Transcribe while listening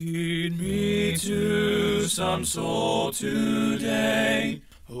Lead me to some soul today.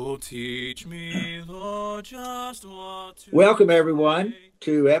 Oh, teach me, Lord, just what to Welcome, everyone, say.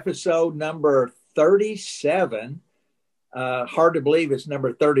 to episode number 37. Hard to believe it's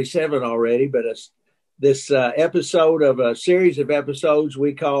number 37 already, but it's this episode of a series of episodes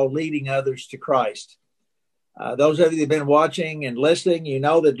we call Leading Others to Christ. Those of you that have been watching and listening, you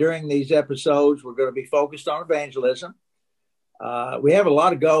know that during these episodes, we're going to be focused on evangelism. We have a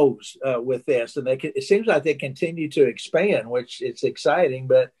lot of goals with this, and it seems like they continue to expand, which it's exciting,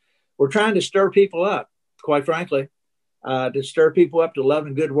 but we're trying to stir people up, quite frankly, to stir people up to love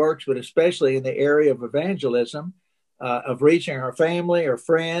and good works, but especially in the area of evangelism, of reaching our family, our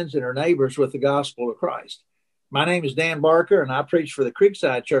friends, and our neighbors with the gospel of Christ. My name is Dan Barker, and I preach for the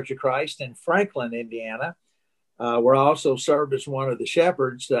Creekside Church of Christ in Franklin, Indiana, where I also served as one of the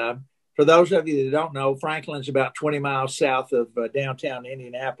shepherds. For those of you that don't know, Franklin's about 20 miles south of downtown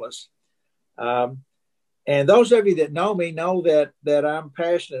Indianapolis. And those of you that know me know that I'm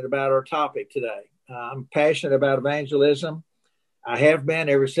passionate about our topic today. I'm passionate about evangelism. I have been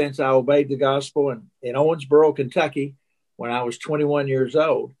ever since I obeyed the gospel in Owensboro, Kentucky, when I was 21 years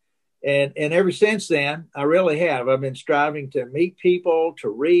old. And ever since then, I really have. I've been striving to meet people, to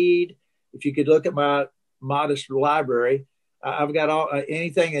read. If you could look at my modest library, I've got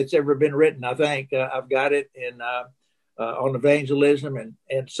anything that's ever been written. I think I've got it on evangelism,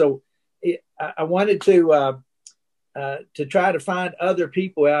 and so I wanted to try to find other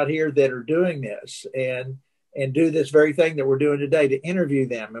people out here that are doing this and do this very thing that we're doing today, to interview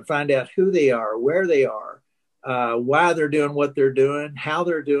them and find out who they are, where they are, why they're doing what they're doing, how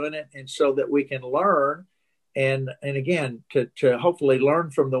they're doing it, and so that we can learn and again to hopefully learn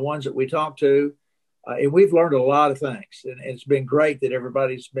from the ones that we talk to. And we've learned a lot of things, and it's been great that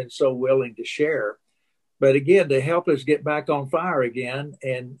everybody's been so willing to share. But again, to help us get back on fire again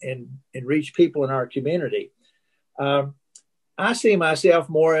and reach people in our community. I see myself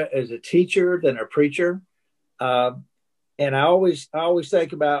more as a teacher than a preacher. And I always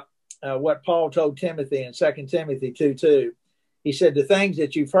think about what Paul told Timothy in 2 Timothy 2:2. He said, "The things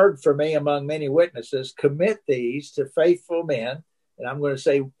that you've heard from me among many witnesses, commit these to faithful men," and I'm going to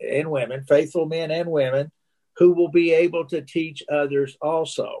say and women, faithful men and women, "who will be able to teach others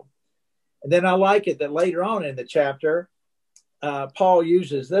also." And then I like it that later on in the chapter, Paul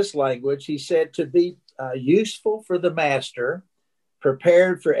uses this language. He said to be useful for the master,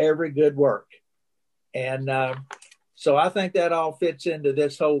 prepared for every good work. And so I think that all fits into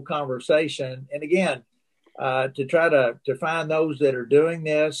this whole conversation. And again, to try to find those that are doing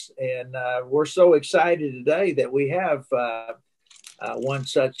this. And we're so excited today that we have one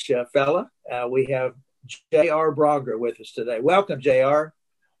such fella. We have J.R. Brager with us today. Welcome, J.R.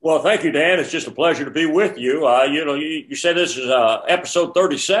 Well, thank you, Dan. It's just a pleasure to be with you. You said this is episode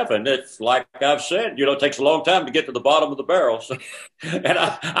 37. It's like I've said, it takes a long time to get to the bottom of the barrel. So, and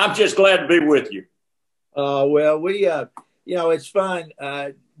I'm just glad to be with you. Well, we, it's fun.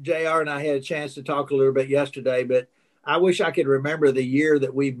 JR and I had a chance to talk a little bit yesterday, but I wish I could remember the year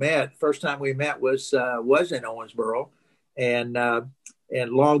that we met. First time we met was in Owensboro, and a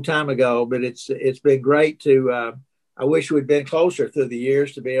long time ago. But it's been great to. I wish we'd been closer through the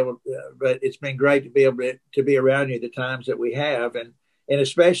years to be able, but it's been great to be able to be around you the times that we have, and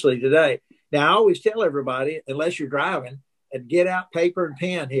especially today. Now, I always tell everybody, unless you're driving, and get out paper and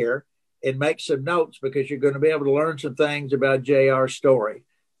pen here and make some notes, because you're going to be able to learn some things about JR's story.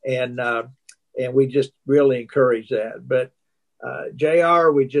 And we just really encourage that. But JR,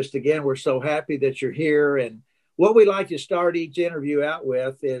 we're so happy that you're here. And what we like to start each interview out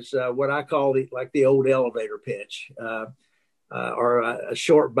with is what I call the old elevator pitch, or a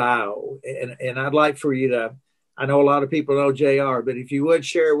short bio. And I'd like for you to, I know a lot of people know JR, but if you would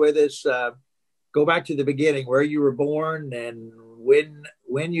share with us, go back to the beginning, where you were born and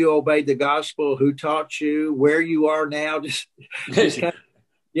when you obeyed the gospel, who taught you, where you are now. Just kind of,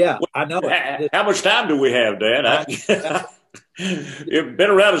 yeah, I know it. How much time do we have, Dan? You've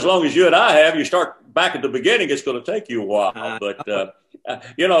been around as long as you and I have. You start back at the beginning, it's going to take you a while. But,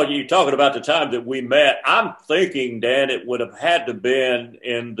 you're talking about the time that we met. I'm thinking, Dan, it would have had to been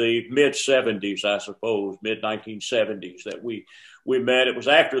in the mid-'70s, I suppose, mid-1970s that we met. It was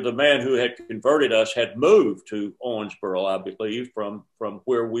after the man who had converted us had moved to Owensboro, I believe, from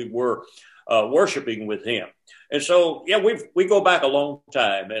where we were worshiping with him. And so, we go back a long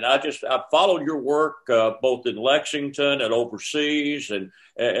time. And I followed your work both in Lexington and overseas and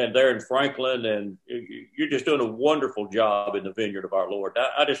there in Franklin. And you're just doing a wonderful job in the vineyard of our Lord.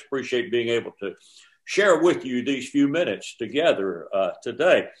 I just appreciate being able to share with you these few minutes together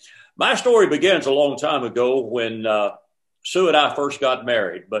today. My story begins a long time ago when Sue and I first got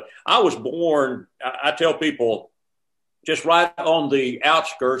married. But I was born, I tell people, just right on the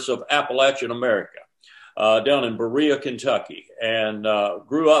outskirts of Appalachian America, down in Berea, Kentucky, and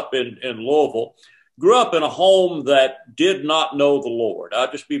grew up in Louisville. Grew up in a home that did not know the Lord.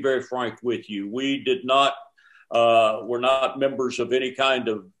 I'll just be very frank with you. We did not, were not members of any kind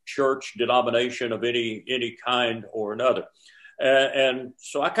of church denomination of any kind or another. And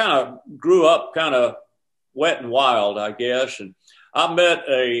so I kind of grew up kind of wet and wild, I guess. And I met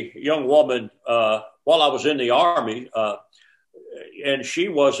a young woman while I was in the Army, and she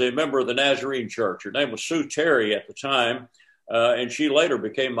was a member of the Nazarene Church. Her name was Sue Terry at the time. And she later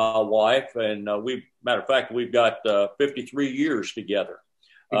became my wife. And matter of fact, we've got 53 years together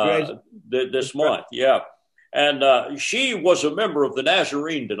this month. Yeah. And she was a member of the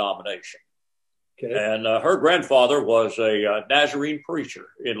Nazarene denomination. Okay. And her grandfather was a Nazarene preacher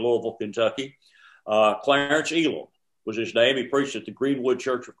in Louisville, Kentucky. Clarence Elam was his name. He preached at the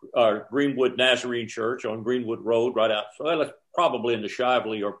Greenwood Nazarene Church on Greenwood Road, right out. So that's probably in the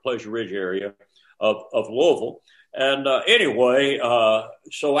Shively or Pleasure Ridge area of Louisville. And anyway,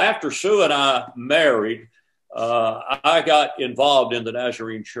 so after Sue and I married, I got involved in the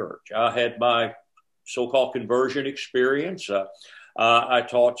Nazarene Church. I had my so-called conversion experience. I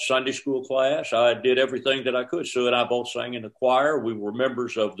taught Sunday school class. I did everything that I could. Sue and I both sang in the choir. We were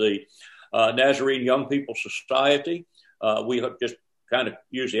members of the Nazarene Young People Society. We just kind of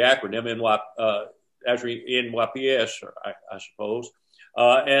use the acronym NYPS, I suppose.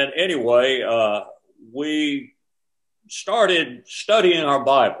 And anyway, we started studying our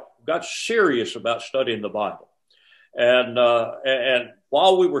Bible, got serious about studying the Bible. And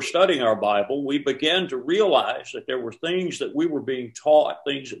while we were studying our Bible, we began to realize that there were things that we were being taught,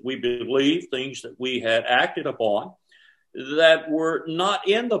 things that we believed, things that we had acted upon that were not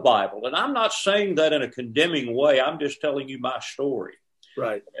in the Bible. And I'm not saying that in a condemning way. I'm just telling you my story.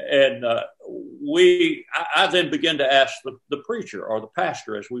 Right. And I then began to ask the preacher, or the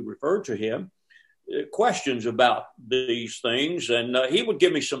pastor, as we referred to him, questions about these things. And he would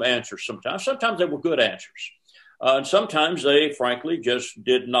give me some answers sometimes. Sometimes they were good answers. And sometimes they, frankly, just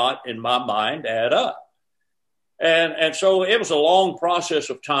did not, in my mind, add up. And so it was a long process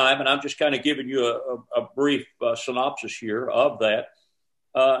of time, and I'm just kind of giving you a brief synopsis here of that.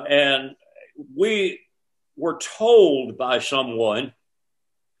 And we were told by someone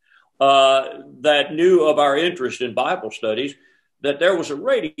that knew of our interest in Bible studies that there was a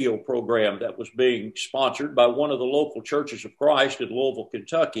radio program that was being sponsored by one of the local churches of Christ in Louisville,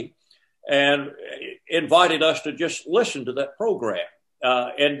 Kentucky, and invited us to just listen to that program.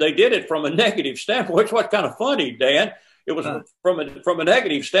 And they did it from a negative standpoint, which was kind of funny, Dan. It was from a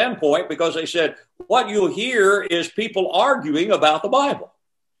negative standpoint, because they said, what you'll hear is people arguing about the Bible.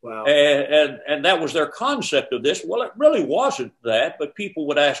 Wow. And that was their concept of this. Well, it really wasn't that, but people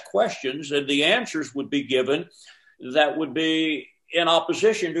would ask questions and the answers would be given that would be in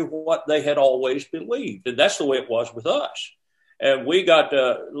opposition to what they had always believed. And that's the way it was with us. And we got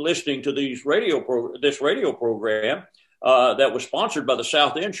listening to this radio program that was sponsored by the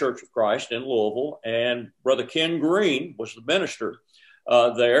South End Church of Christ in Louisville. And Brother Ken Green was the minister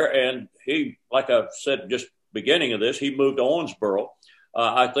there. And he, like I said, just beginning of this, he moved to Owensboro,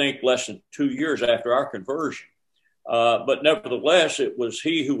 I think less than 2 years after our conversion. But nevertheless, it was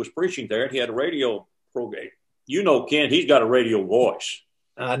he who was preaching there, and he had a radio program. You know, Ken, he's got a radio voice.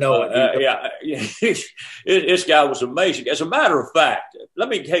 I know. Yeah, this guy was amazing. As a matter of fact, let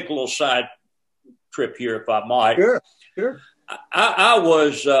me take a little side trip here, if I might. Sure. I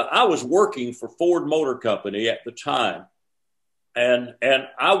was working for Ford Motor Company at the time, and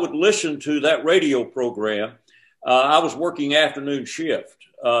I would listen to that radio program. I was working afternoon shift,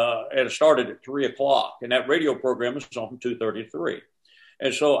 and it started at 3:00, and that radio program was on from 2:30 to 3.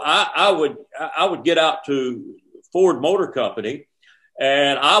 And so I would get out to Ford Motor Company,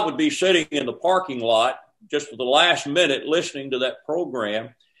 and I would be sitting in the parking lot just for the last minute listening to that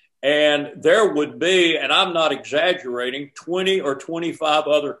program. And there would be, and I'm not exaggerating, 20 or 25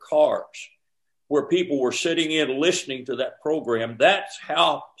 other cars where people were sitting in listening to that program. That's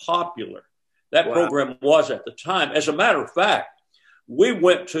how popular that program was at the time. As a matter of fact, we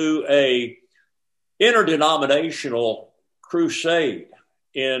went to a interdenominational crusade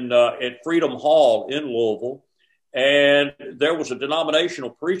at Freedom Hall in Louisville. And there was a denominational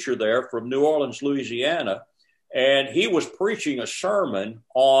preacher there from New Orleans, Louisiana, and he was preaching a sermon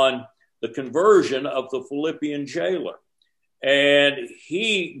on the conversion of the Philippian jailer. And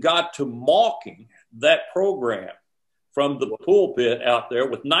he got to mocking that program from the pulpit out there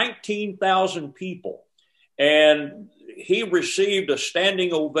with 19,000 people. And he received a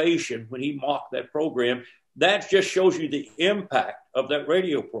standing ovation when he mocked that program. that just shows you the impact of that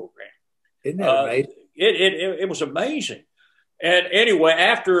radio program. Isn't that amazing? It was amazing. And anyway,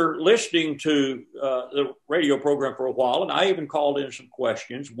 after listening to the radio program for a while, and I even called in some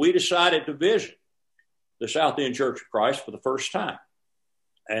questions, we decided to visit the South End Church of Christ for the first time.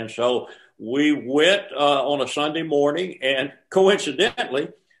 And so we went on a Sunday morning, and coincidentally,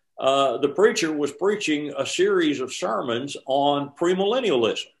 the preacher was preaching a series of sermons on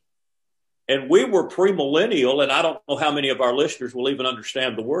premillennialism. And we were premillennial, and I don't know how many of our listeners will even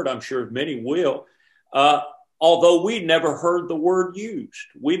understand the word. I'm sure many will. Although we never heard the word used.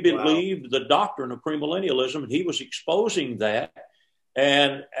 We believed the doctrine of premillennialism, and he was exposing that.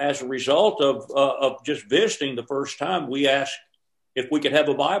 And as a result of just visiting the first time, we asked if we could have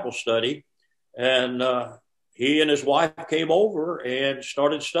a Bible study. And he and his wife came over and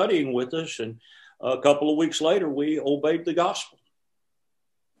started studying with us. And a couple of weeks later, we obeyed the gospel.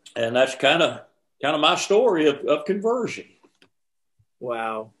 And that's kind of my story of conversion.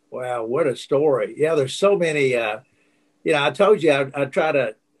 Wow. Wow. What a story. Yeah. There's so many, I told you I try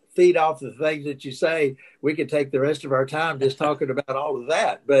to feed off the things that you say. We could take the rest of our time just talking about all of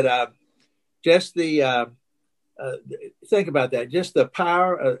that, but just the, think about that, just the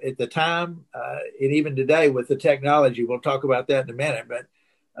power at the time, and even today with the technology, we'll talk about that in a minute, but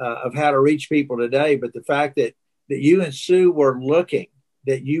of how to reach people today. But the fact that you and Sue were looking,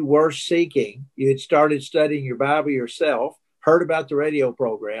 that you were seeking, you had started studying your Bible yourself, heard about the radio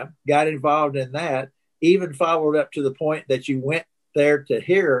program, got involved in that, even followed up to the point that you went there to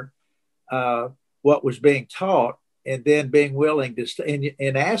hear what was being taught, and then being willing to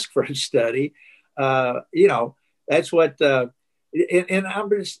and ask for a study. That's what, and I'm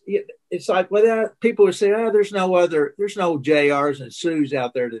just, it's like, well, people would say, there's no JRs and Sues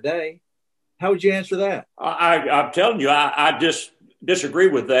out there today. How would you answer that? I'm telling you, I just disagree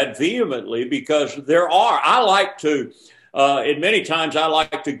with that vehemently, because I like to, and many times I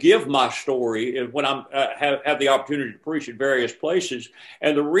like to give my story when I'm have the opportunity to preach at various places.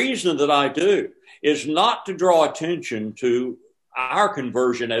 And the reason that I do is not to draw attention to our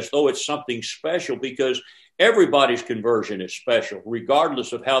conversion as though it's something special, because everybody's conversion is special,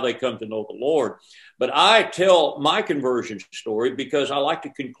 regardless of how they come to know the Lord. But I tell my conversion story because I like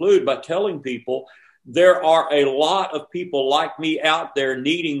to conclude by telling people there are a lot of people like me out there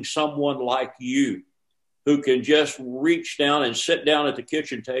needing someone like you, who can just reach down and sit down at the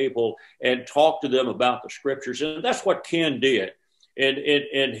kitchen table and talk to them about the scriptures. And that's what Ken did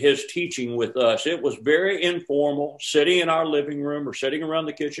in his teaching with us. It was very informal, sitting in our living room or sitting around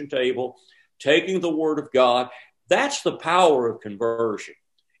the kitchen table, taking the word of God. That's the power of conversion.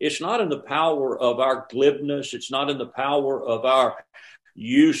 It's not in the power of our glibness. It's not in the power of our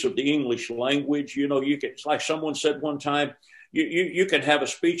use of the English language. It's like someone said one time, you can have a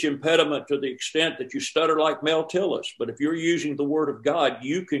speech impediment to the extent that you stutter like Mel Tillis, but if you're using the word of God,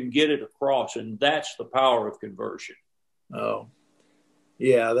 you can get it across, and that's the power of conversion. Oh,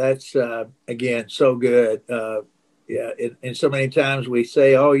 yeah, that's, again, so good. And so many times we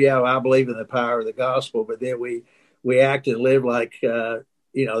say, oh, yeah, I believe in the power of the gospel, but then we act and live like,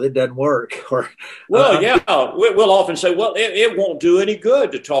 that doesn't work. We'll often say, well, it won't do any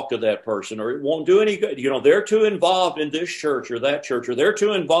good to talk to that person, or it won't do any good. They're too involved in this church or that church, or they're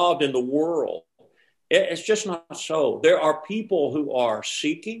too involved in the world. It's just not so. There are people who are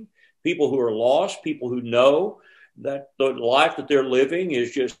seeking, people who are lost, people who know that the life that they're living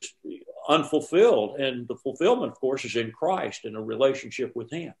is just unfulfilled. And the fulfillment, of course, is in Christ and a relationship with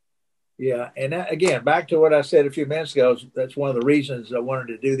him. Yeah. And again, back to what I said a few minutes ago, that's one of the reasons I wanted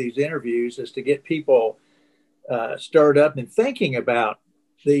to do these interviews, is to get people stirred up and thinking about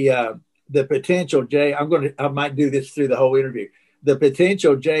the potential I might do this through the whole interview, the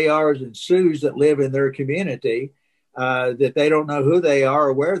potential JRs and Sues that live in their community, that they don't know who they are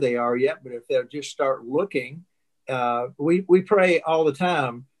or where they are yet. But if they'll just start looking, we pray all the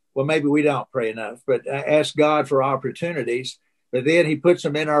time. Well, maybe we don't pray enough, but ask God for opportunities. But then he puts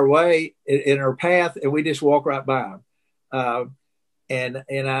them in our way, in our path, and we just walk right by them.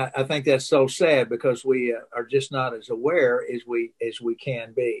 And I think that's so sad, because we are just not as aware as we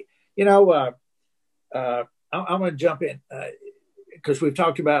can be. I'm going to jump in because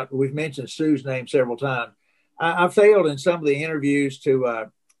we've mentioned Sue's name several times. I failed in some of the interviews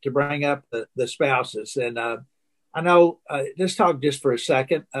to bring up the spouses, and I know. Let's talk just for a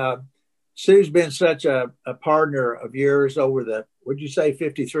second. Sue's been such a partner of yours over would you say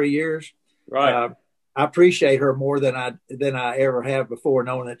 53 years? Right. I appreciate her more than I ever have before,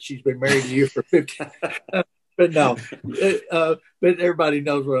 knowing that she's been married to you for 50. but no, but everybody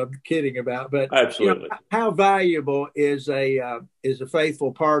knows what I'm kidding about. But absolutely, how valuable is a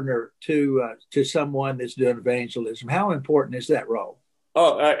faithful partner to someone that's doing evangelism? How important is that role?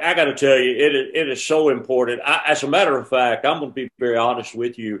 Oh, I got to tell you, it is so important. As a matter of fact, I'm going to be very honest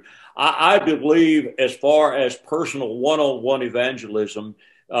with you. I believe, as far as personal one-on-one evangelism,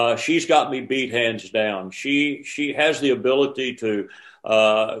 she's got me beat hands down. She has the ability to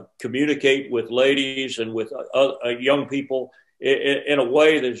communicate with ladies and with young people in a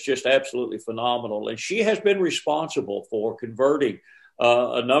way that's just absolutely phenomenal. And she has been responsible for converting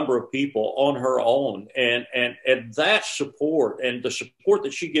a number of people on her own, and that support and the support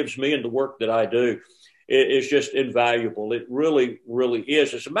that she gives me in the work that I do is just invaluable. It really, really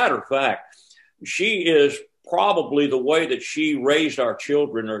is. As a matter of fact, she is probably the way that she raised our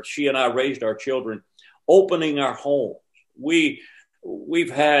children, or she and I raised our children, opening our homes.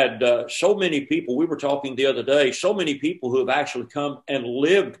 We've had so many people. We were talking the other day, so many people who have actually come and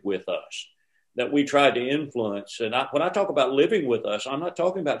lived with us that we tried to influence. And when I talk about living with us, I'm not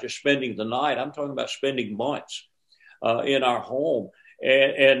talking about just spending the night. I'm talking about spending months in our home.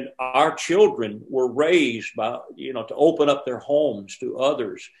 And our children were raised by, to open up their homes to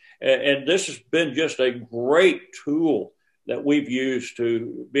others. And this has been just a great tool that we've used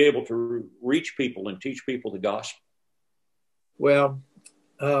to be able to reach people and teach people the gospel. Well,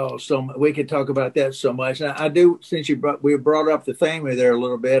 so we could talk about that so much. Now, I do, since we brought up the family there a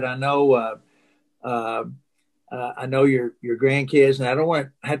little bit. I know your grandkids, and I don't want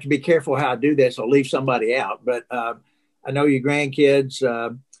to have to be careful how I do this. I'll leave somebody out, but I know your grandkids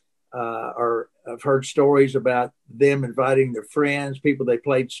I've heard stories about them inviting their friends, people they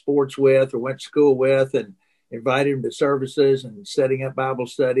played sports with or went to school with, and inviting them to services and setting up Bible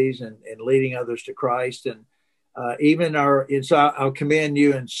studies and leading others to Christ. And so I'll commend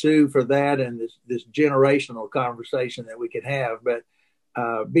you and Sue for that, and this generational conversation that we could have. But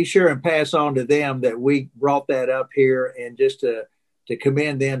be sure and pass on to them that we brought that up here, and just to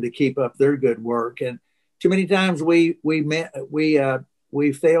commend them to keep up their good work. And too many times we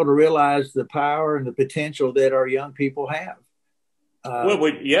fail to realize the power and the potential that our young people have. Our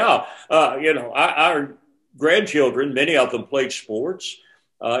grandchildren, many of them played sports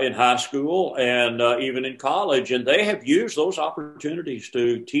in high school and even in college, and they have used those opportunities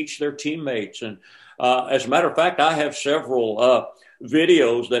to teach their teammates. And as a matter of fact, I have several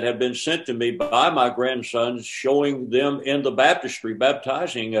videos that have been sent to me by my grandsons showing them in the baptistry,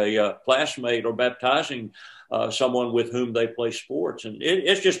 baptizing a classmate or baptizing someone with whom they play sports. And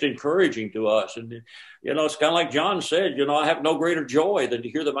it's just encouraging to us. And, it's kind of like John said, I have no greater joy than to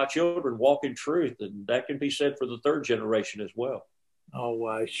hear that my children walk in truth. And that can be said for the third generation as well.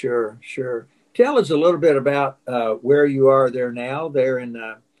 Oh, sure. Tell us a little bit about where you are there now. They're in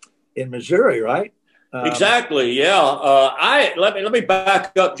Missouri, right? Exactly. Yeah. Let me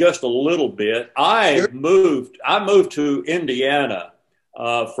back up just a little bit. I moved to Indiana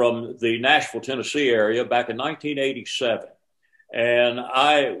from the Nashville, Tennessee area back in 1987. And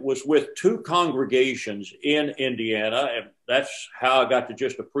I was with two congregations in Indiana. And that's how I got to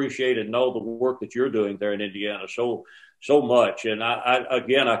just appreciate and know the work that you're doing there in Indiana so much. And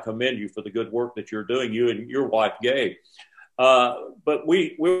I commend you for the good work that you're doing, you and your wife, Gabe. But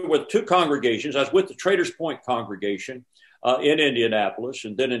we were with two congregations. I was with the Traders Point congregation in Indianapolis.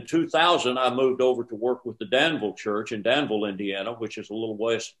 And then in 2000, I moved over to work with the Danville Church in Danville, Indiana, which is a little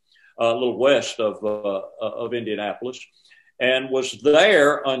west of Indianapolis, and was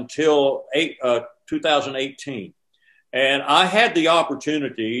there until 2018. And I had the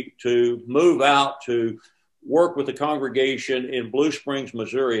opportunity to move out to work with the congregation in Blue Springs,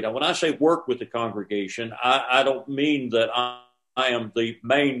 Missouri. Now, when I say work with the congregation, I don't mean that I am the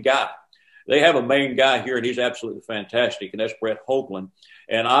main guy. They have a main guy here, and he's absolutely fantastic, and that's Brett Hoagland.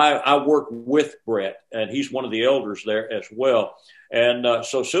 And I work with Brett, and he's one of the elders there as well. And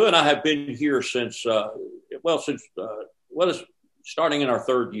so Sue and I have been here since starting in our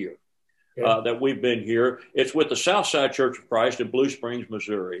third year. That we've been here. It's with the Southside Church of Christ in Blue Springs,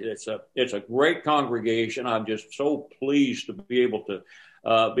 Missouri. It's a great congregation. I'm just so pleased to be able to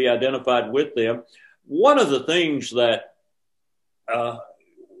be identified with them. One of the things that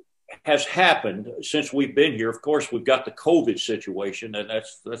has happened since we've been here, of course, we've got the COVID situation, and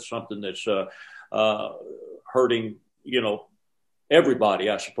that's something that's hurting, everybody,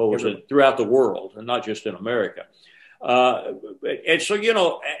 I suppose, throughout the world, and not just in America. And so,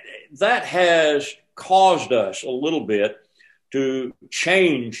 that has caused us a little bit to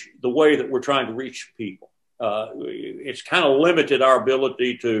change the way that we're trying to reach people. It's kind of limited our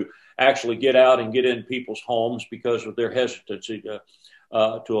ability to actually get out and get in people's homes because of their hesitancy to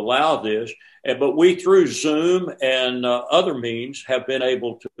to allow this. But we, through Zoom and other means, have been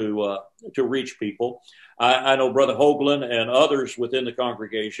able to reach people. I know Brother Hoagland and others within the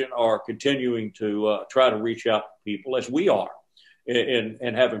congregation are continuing to try to reach out to people, as we are in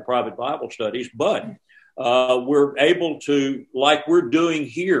having private Bible studies. But we're able to, like we're doing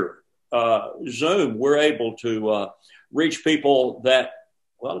here, Zoom, we're able to reach people that,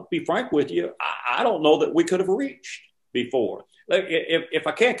 well, to be frank with you, I don't know that we could have reached before. If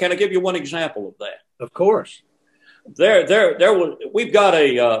I can I give you one example of that? Of course. We've got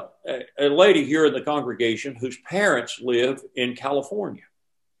a lady here in the congregation whose parents live in California.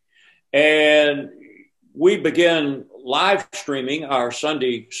 And we began live streaming our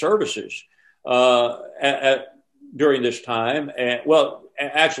Sunday services during this time. And, well,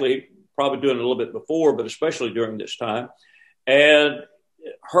 actually, probably doing it a little bit before, but especially during this time. And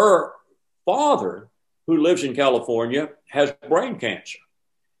her father, who lives in California, has brain cancer.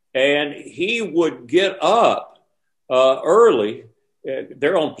 And he would get up early.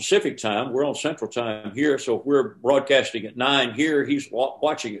 They're on Pacific time. We're on Central time here. So if we're broadcasting at 9 here, he's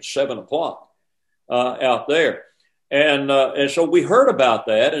watching at 7 o'clock out there. And so we heard about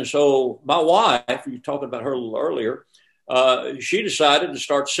that. And so my wife, you were talking about her a little earlier, she decided to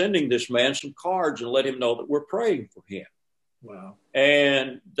start sending this man some cards and let him know that we're praying for him. Wow.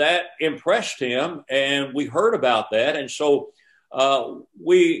 And that impressed him. And we heard about that. And so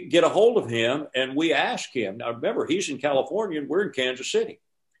we get a hold of him and we ask him. Now, remember, he's in California and we're in Kansas City.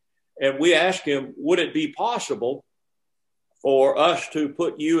 And we ask him, would it be possible for us to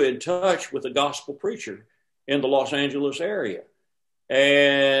put you in touch with a gospel preacher in the Los Angeles area?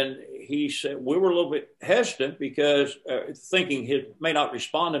 And he said, we were a little bit hesitant because thinking he may not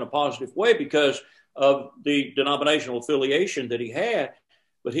respond in a positive way because of the denominational affiliation that he had.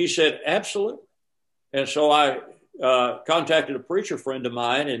 But he said, absolutely. And so I contacted a preacher friend of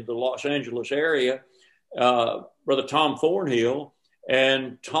mine in the Los Angeles area, Brother Tom Thornhill,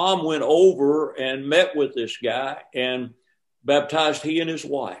 and Tom went over and met with this guy and baptized he and his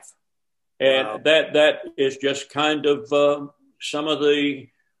wife. And wow. that is just kind of some of the,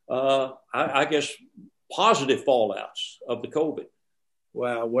 I guess, positive fallouts of the COVID.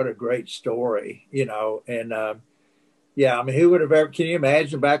 Wow, what a great story, you know. And yeah, I mean, who would have ever, can you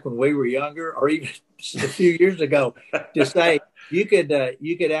imagine back when we were younger or even just a few years ago to say you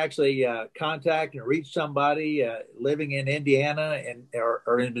could actually contact and reach somebody living in Indiana and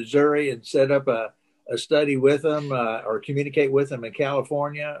or in Missouri and set up a study with them or communicate with them in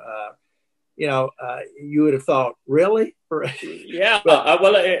California. You know, you would have thought, really? Yeah. Well,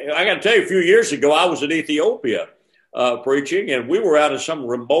 I got to tell you, a few years ago, I was in Ethiopia preaching, and we were out in some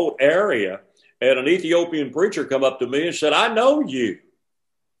remote area. And an Ethiopian preacher come up to me and said, I know you.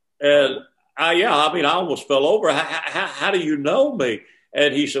 And I almost fell over. How do you know me?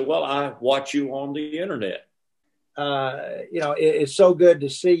 And he said, well, I watch you on the internet. You know, it's so good to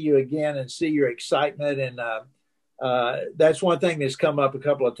see you again and see your excitement. And that's one thing that's come up a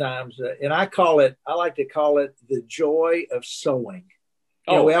couple of times. And I like to call it the joy of sowing.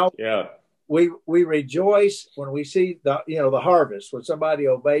 We rejoice when we see the harvest, when somebody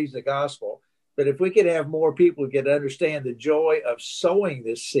obeys the gospel. But if we could have more people who could understand the joy of sowing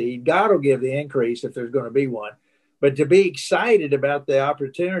this seed, God will give the increase if there's going to be one. But to be excited about the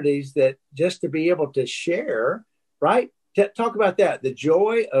opportunities that just to be able to share, right? Talk about that, the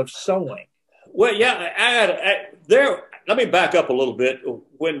joy of sowing. Well, yeah, let me back up a little bit.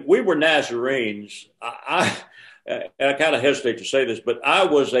 When we were Nazarenes, and I kind of hesitate to say this, but I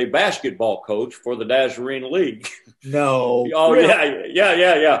was a basketball coach for the Nazarene League. No. Oh, really?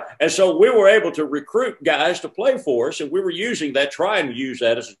 Yeah. And so we were able to recruit guys to play for us, and we were trying to use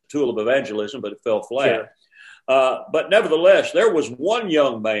that as a tool of evangelism, but it fell flat. Sure. But nevertheless, there was one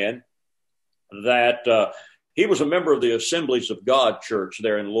young man that he was a member of the Assemblies of God Church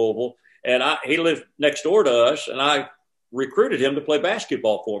there in Louisville, and he lived next door to us, and I recruited him to play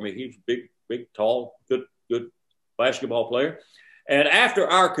basketball for me. He's big, tall, good basketball player. And after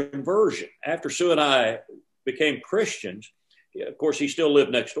our conversion, after Sue and I became Christians, of course, he still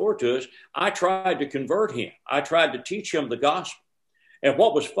lived next door to us. I tried to convert him. I tried to teach him the gospel. And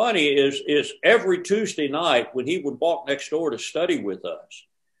what was funny is every Tuesday night when he would walk next door to study with us,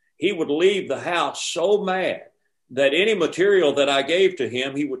 he would leave the house so mad that any material that I gave to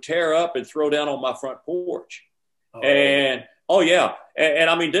him, he would tear up and throw down on my front porch. Oh. And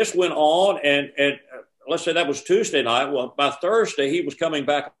I mean, this went on and let's say that was Tuesday night. Well, by Thursday, he was coming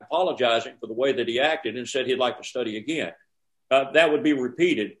back apologizing for the way that he acted and said he'd like to study again. That would be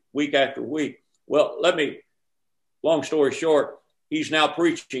repeated week after week. Well, long story short, he's now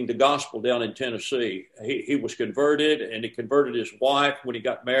preaching the gospel down in Tennessee. He was converted, and he converted his wife when he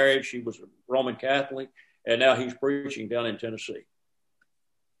got married. She was a Roman Catholic, and now he's preaching down in Tennessee.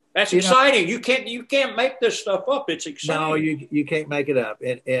 That's exciting. You can't make this stuff up. It's exciting. No, you can't make it up.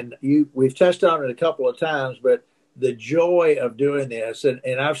 And we've touched on it a couple of times, but the joy of doing this,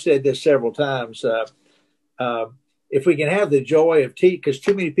 and I've said this several times, if we can have the joy of teaching, because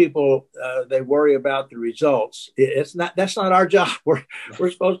too many people they worry about the results. That's not our job. We're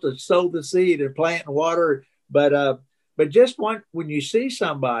supposed to sow the seed and plant and water, but just when you see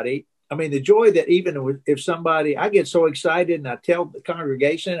somebody, I mean, the joy that even if somebody, I get so excited and I tell the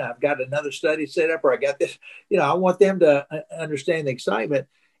congregation I've got another study set up, or I got this, I want them to understand the excitement.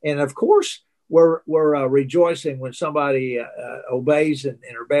 And of course, we're rejoicing when somebody obeys and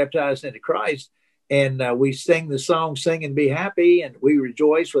are baptized into Christ. And we sing the song, "Sing and Be Happy," and we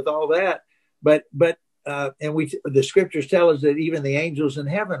rejoice with all that. But the scriptures tell us that even the angels in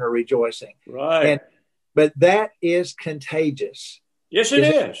heaven are rejoicing. Right. But that is contagious. Yes, it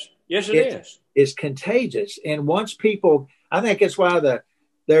is. Yes, it is. It's contagious. And once people, I think that's why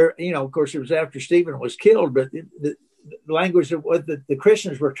of course, it was after Stephen was killed, but the language of what the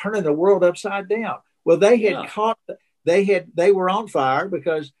Christians were turning the world upside down. Well, they were on fire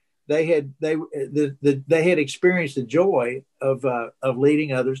because they had experienced the joy of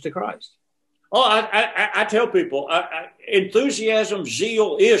leading others to Christ. Oh, I tell people, enthusiasm,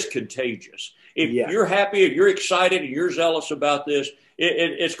 zeal is contagious. If you're happy, if you're excited, and you're zealous about this,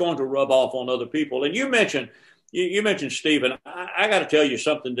 it's going to rub off on other people. And you mentioned Stephen. I got to tell you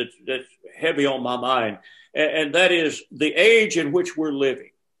something that's heavy on my mind, and that is the age in which we're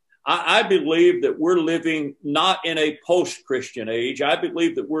living. I believe that we're living not in a post-Christian age. I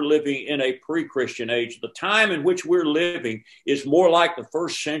believe that we're living in a pre-Christian age. The time in which we're living is more like the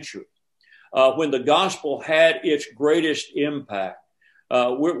first century, when the gospel had its greatest impact.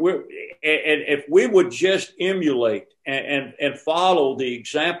 And if we would just emulate and follow the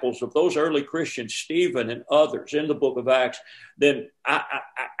examples of those early Christians, Stephen and others in the book of Acts, then I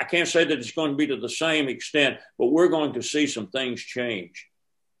can't say that it's going to be to the same extent, but we're going to see some things change.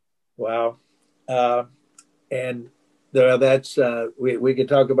 Wow. And that's, we could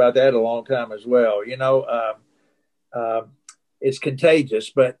talk about that a long time as well. It's contagious,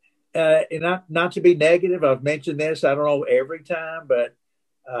 but not to be negative. I've mentioned this, I don't know every time, but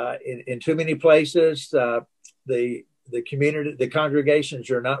in too many places, the community, the congregations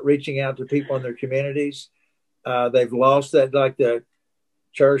are not reaching out to people in their communities. They've lost that, like the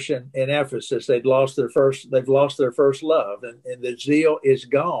church in Ephesus, they've lost their first love, and the zeal is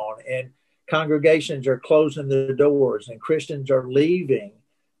gone, and congregations are closing their doors, and Christians are leaving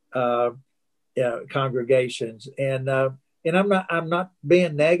congregations. And I'm not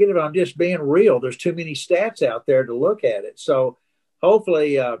being negative. I'm just being real. There's too many stats out there to look at it. So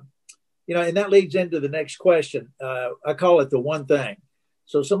hopefully, and that leads into the next question. I call it the one thing.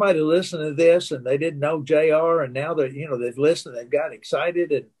 So somebody listened to this and they didn't know JR, and now they've listened, they've got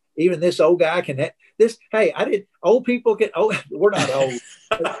excited, and even this old guy can this. Hey, old people can. Oh, we're not old.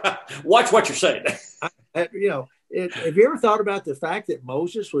 Watch what you're saying. Have you ever thought about the fact that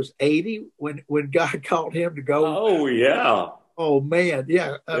Moses was 80 when God called him to go? Oh yeah. Oh man,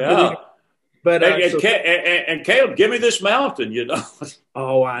 yeah. Yeah. And Caleb, give me this mountain,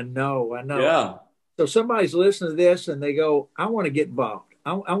 Oh, I know. Yeah. So somebody's listening to this and they go, I want to get involved.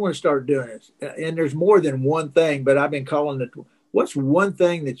 I want to start doing this. And there's more than one thing, but I've been calling it, what's one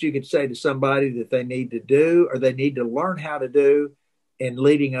thing that you could say to somebody that they need to do, or they need to learn how to do in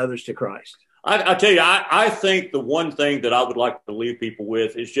leading others to Christ? I tell you, I think the one thing that I would like to leave people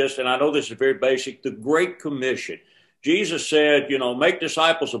with is just, and I know this is very basic, the Great Commission. Jesus said, make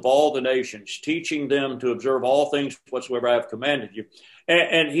disciples of all the nations, teaching them to observe all things whatsoever I have commanded you.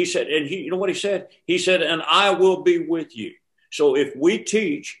 And he said, you know what he said? He said, and I will be with you. So if we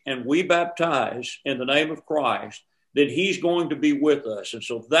teach and we baptize in the name of Christ, then he's going to be with us. And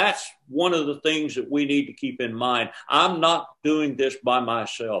so that's one of the things that we need to keep in mind. I'm not doing this by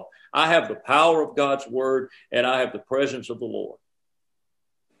myself. I have the power of God's word, and I have the presence of the Lord.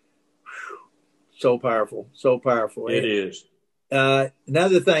 So powerful. So powerful. It is.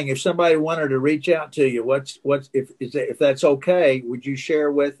 Another thing, if somebody wanted to reach out to you, if that's okay, would you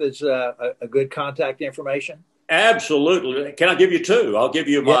share with us a good contact information? Absolutely. Can I give you two? I'll give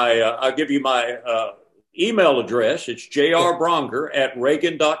you my email address. It's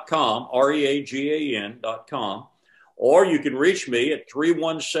jrbronger@reagan.com, REAGAN.com. Or you can reach me at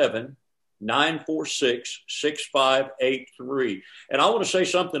 317-946-6583. And I want to say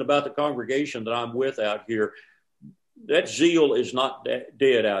something about the congregation that I'm with out here. That zeal is not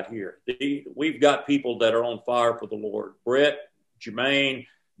dead out here. We've got people that are on fire for the Lord. Brett, Jermaine,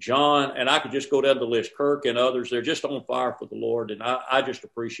 John, and I could just go down the list, Kirk and others. They're just on fire for the Lord, and I just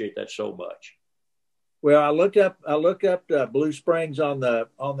appreciate that so much. Well, I look up Blue Springs on the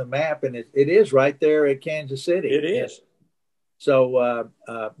map, and it is right there at Kansas City. It is. So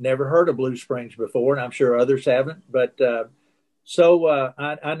never heard of Blue Springs before, and I'm sure others haven't. But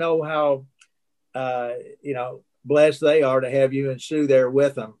I know how blessed they are to have you and Sue there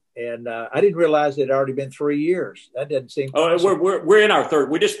with them. And I didn't realize it had already been 3 years. That doesn't seem. Oh, we're in our third.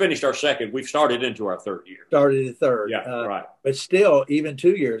 We just finished our second. We've started into our third year. Started the third. Yeah, right. But still, even 2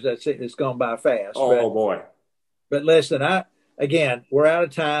 years, it's gone by fast. Oh boy. But listen, we're out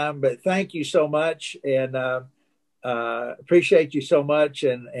of time. But thank you so much, and appreciate you so much,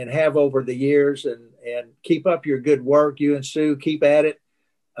 and have over the years, and keep up your good work. You and Sue, keep at it.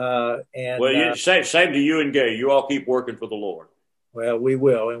 Same to you and Gay. You all keep working for the Lord. Well, we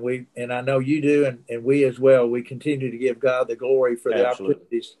will, and I know you do, and we as well. We continue to give God the glory for the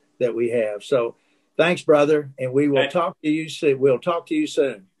opportunities that we have. So, thanks, brother, and we will talk to you soon. We'll talk to you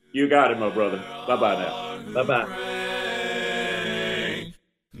soon. You got it, my brother. Bye-bye now. Bye-bye.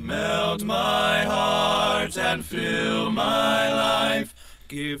 Melt my heart and fill my life.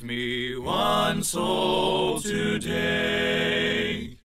 Give me one soul today.